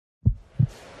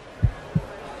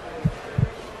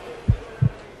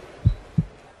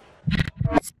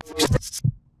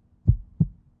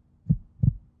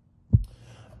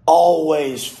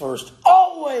Always first.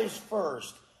 Always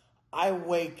first. I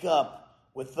wake up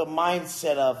with the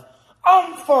mindset of,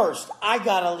 I'm first. I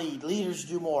gotta lead. Leaders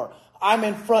do more. I'm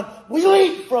in front. We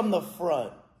lead from the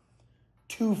front.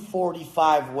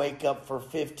 2:45 wake up for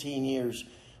 15 years,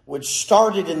 which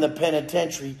started in the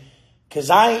penitentiary, because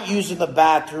I ain't using the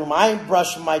bathroom. I ain't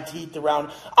brushing my teeth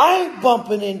around. I ain't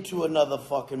bumping into another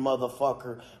fucking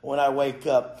motherfucker when I wake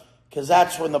up, because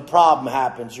that's when the problem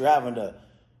happens. You're having to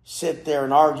sit there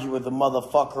and argue with a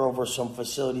motherfucker over some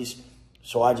facilities.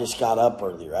 So I just got up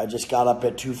earlier. I just got up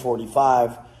at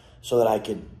 2:45 so that I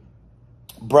could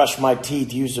brush my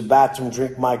teeth, use the bathroom,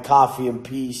 drink my coffee in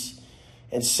peace,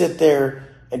 and sit there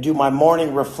and do my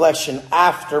morning reflection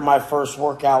after my first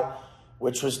workout,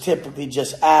 which was typically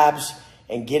just abs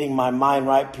and getting my mind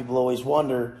right. People always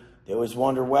wonder,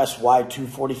 Wes, why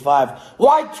 2:45?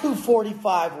 Why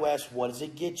 2:45, Wes? What does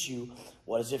it get you?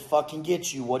 What does it fucking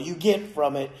get you? What do you get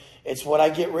from it? It's what I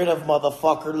get rid of,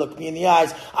 motherfucker. Look me in the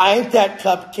eyes. I ain't that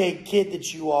cupcake kid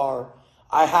that you are.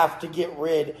 I have to get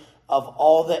rid of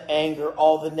all the anger,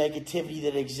 all the negativity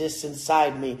that exists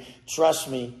inside me. Trust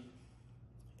me,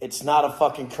 it's not a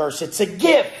fucking curse. It's a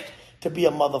gift to be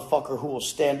a motherfucker who will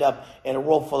stand up in a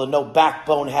world full of no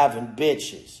backbone having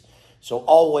bitches. So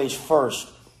always first.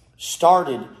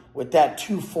 Started with that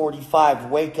 2:45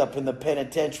 wake up in the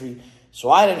penitentiary, so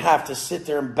I didn't have to sit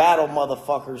there and battle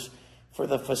motherfuckers for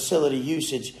the facility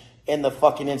usage in the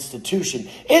fucking institution.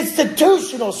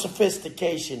 Institutional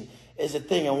sophistication is a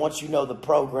thing, and once you know the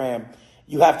program,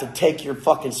 you have to take your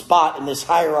fucking spot in this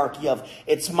hierarchy of,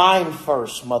 it's mine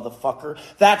first, motherfucker.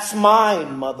 That's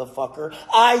mine, motherfucker.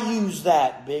 I use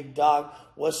that, big dog.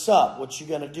 What's up? What you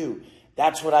gonna do?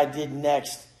 That's what I did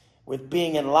next with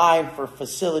being in line for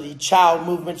facility, child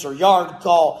movements, or yard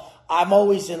call. I'm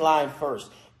always in line first.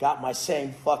 Got my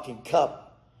same fucking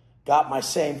cup. Got my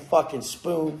same fucking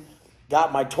spoon.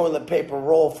 Got my toilet paper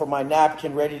roll for my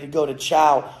napkin ready to go to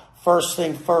chow. First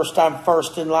thing first, I'm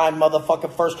first in line,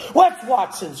 motherfucker first. Wes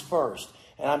Watson's first.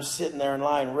 And I'm sitting there in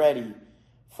line ready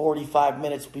 45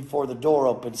 minutes before the door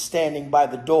opens, standing by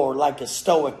the door like a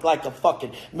stoic, like a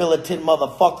fucking militant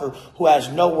motherfucker who has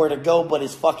nowhere to go but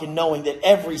is fucking knowing that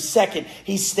every second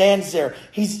he stands there,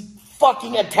 he's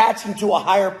fucking attaching to a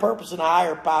higher purpose and a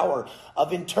higher power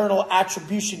of internal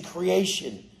attribution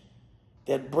creation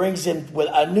that brings him with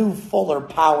a new, fuller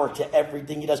power to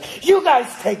everything he does. You guys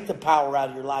take the power out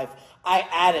of your life. I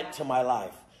add it to my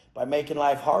life by making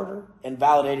life harder and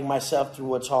validating myself through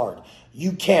what's hard.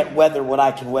 You can't weather what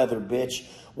I can weather, bitch.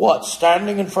 What,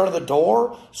 standing in front of the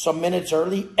door some minutes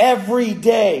early every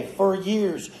day for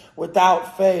years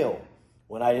without fail?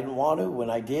 When I didn't want to, when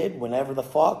I did, whenever the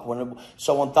fuck, when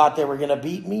someone thought they were going to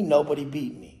beat me, nobody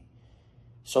beat me.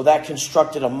 So that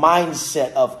constructed a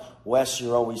mindset of, Wes,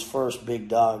 you're always first, big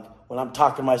dog. When I'm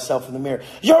talking to myself in the mirror,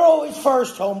 you're always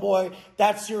first, homeboy.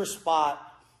 That's your spot.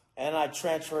 And I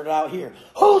transfer it out here.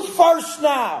 Who's first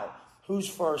now? Who's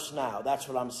first now? That's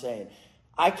what I'm saying.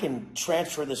 I can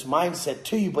transfer this mindset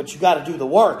to you, but you got to do the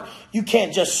work. You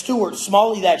can't just Stuart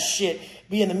Smalley that shit,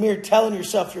 be in the mirror telling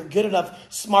yourself you're good enough,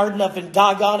 smart enough, and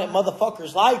doggone it,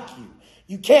 motherfuckers like you.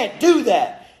 You can't do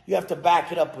that. You have to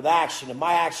back it up with action. And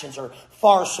my actions are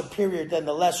far superior than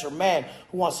the lesser man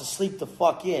who wants to sleep the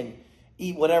fuck in,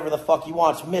 eat whatever the fuck he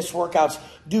wants, miss workouts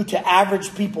due to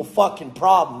average people fucking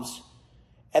problems,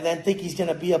 and then think he's going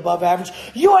to be above average.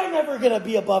 You ain't never going to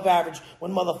be above average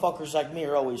when motherfuckers like me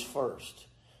are always first.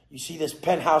 You see this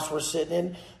penthouse we're sitting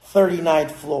in?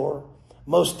 39th floor.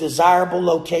 Most desirable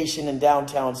location in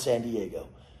downtown San Diego.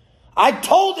 I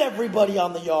told everybody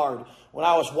on the yard when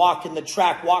I was walking the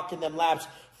track, walking them laps,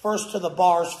 first to the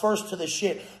bars, first to the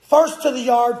shit, first to the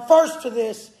yard, first to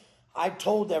this. I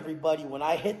told everybody when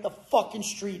I hit the fucking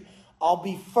street, I'll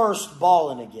be first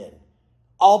balling again.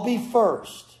 I'll be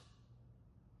first.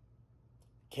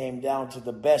 Came down to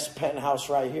the best penthouse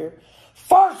right here.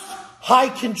 First high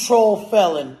control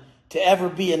felon to ever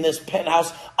be in this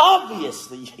penthouse.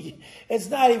 Obviously, it's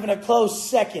not even a close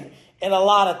second in a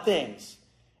lot of things.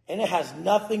 And it has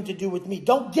nothing to do with me.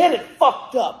 Don't get it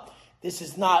fucked up. This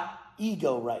is not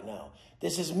ego right now.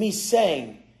 This is me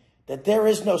saying that there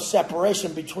is no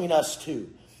separation between us two.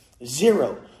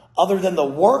 Zero. Other than the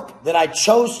work that I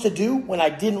chose to do when I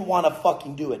didn't want to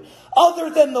fucking do it. Other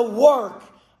than the work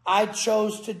I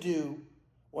chose to do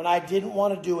when I didn't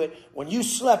want to do it. When you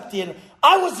slept in,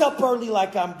 I was up early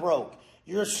like I'm broke.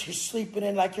 You're sleeping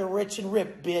in like you're rich and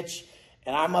ripped, bitch.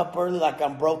 And I'm up early like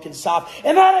I'm broke and soft.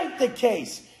 And that ain't the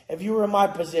case. If you were in my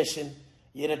position,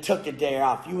 you'd have took a day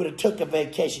off. You would have took a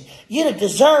vacation. You'd have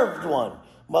deserved one.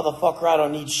 Motherfucker, I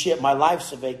don't need shit. My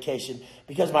life's a vacation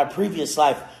because my previous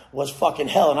life was fucking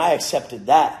hell, and I accepted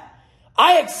that.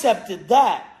 I accepted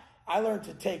that. I learned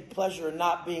to take pleasure in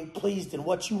not being pleased in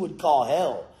what you would call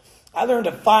hell. I learned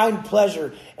to find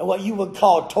pleasure in what you would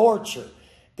call torture.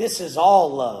 This is all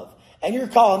love. And you're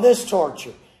calling this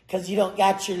torture because you don't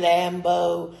got your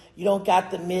Lambo. You don't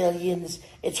got the millions.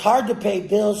 It's hard to pay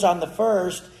bills on the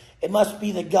first. It must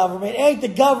be the government. It ain't the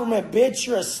government, bitch.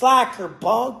 You're a slacker,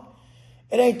 punk.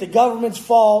 It ain't the government's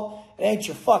fault. It ain't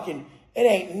your fucking... It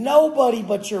ain't nobody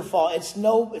but your fault. It's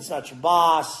not your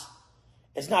boss.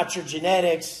 It's not your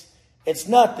genetics. It's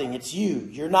nothing. It's you.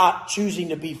 You're not choosing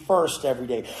to be first every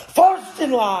day. First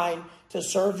in line to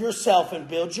serve yourself and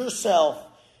build yourself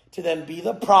to then be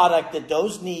the product that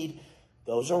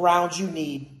those around you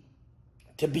need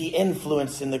to be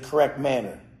influenced in the correct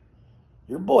manner.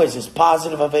 Your boy's as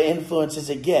positive of an influence as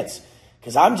it gets.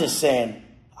 Because I'm just saying,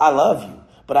 I love you.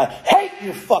 But I hate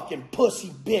your fucking pussy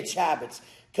bitch habits.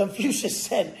 Confucius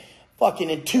said fucking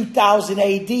in 2000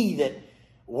 AD that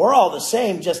we're all the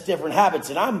same, just different habits.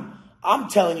 And I'm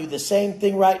telling you the same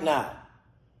thing right now.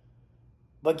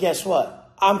 But guess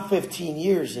what? I'm 15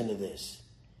 years into this.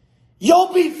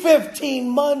 You'll be 15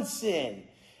 months in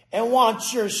and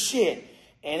want your shit.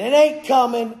 And it ain't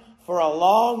coming for a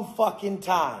long fucking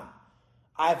time.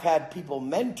 I've had people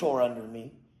mentor under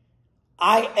me.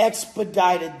 I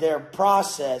expedited their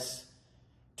process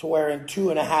to where in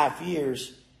 2.5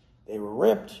 years, they were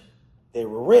ripped, they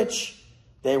were rich,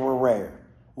 they were rare.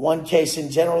 One case in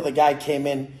general, the guy came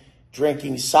in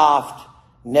drinking soft,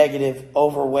 negative,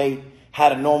 overweight,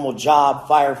 had a normal job,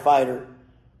 firefighter.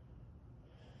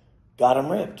 Got him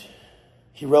ripped.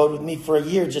 He rode with me for a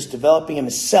year, just developing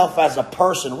himself as a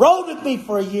person. Rode with me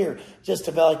for a year, just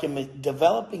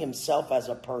developing himself as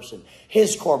a person.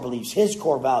 His core beliefs, his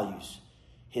core values,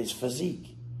 his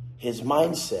physique, his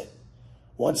mindset.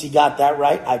 Once he got that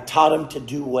right, I taught him to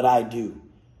do what I do.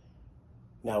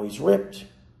 Now he's ripped.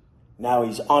 Now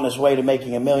he's on his way to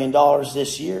making $1 million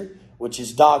this year, which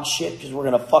is dog shit because we're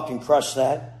going to fucking crush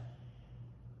that.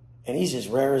 And he's as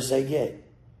rare as they get.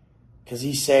 Because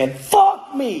he's saying,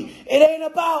 fuck me. It ain't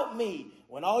about me.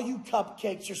 When all you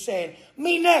cupcakes are saying,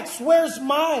 me next, where's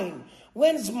mine?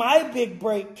 When's my big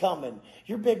break coming?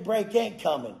 Your big break ain't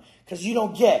coming because you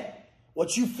don't get.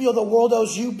 What you feel the world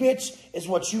owes you, bitch, is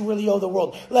what you really owe the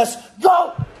world. Let's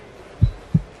go.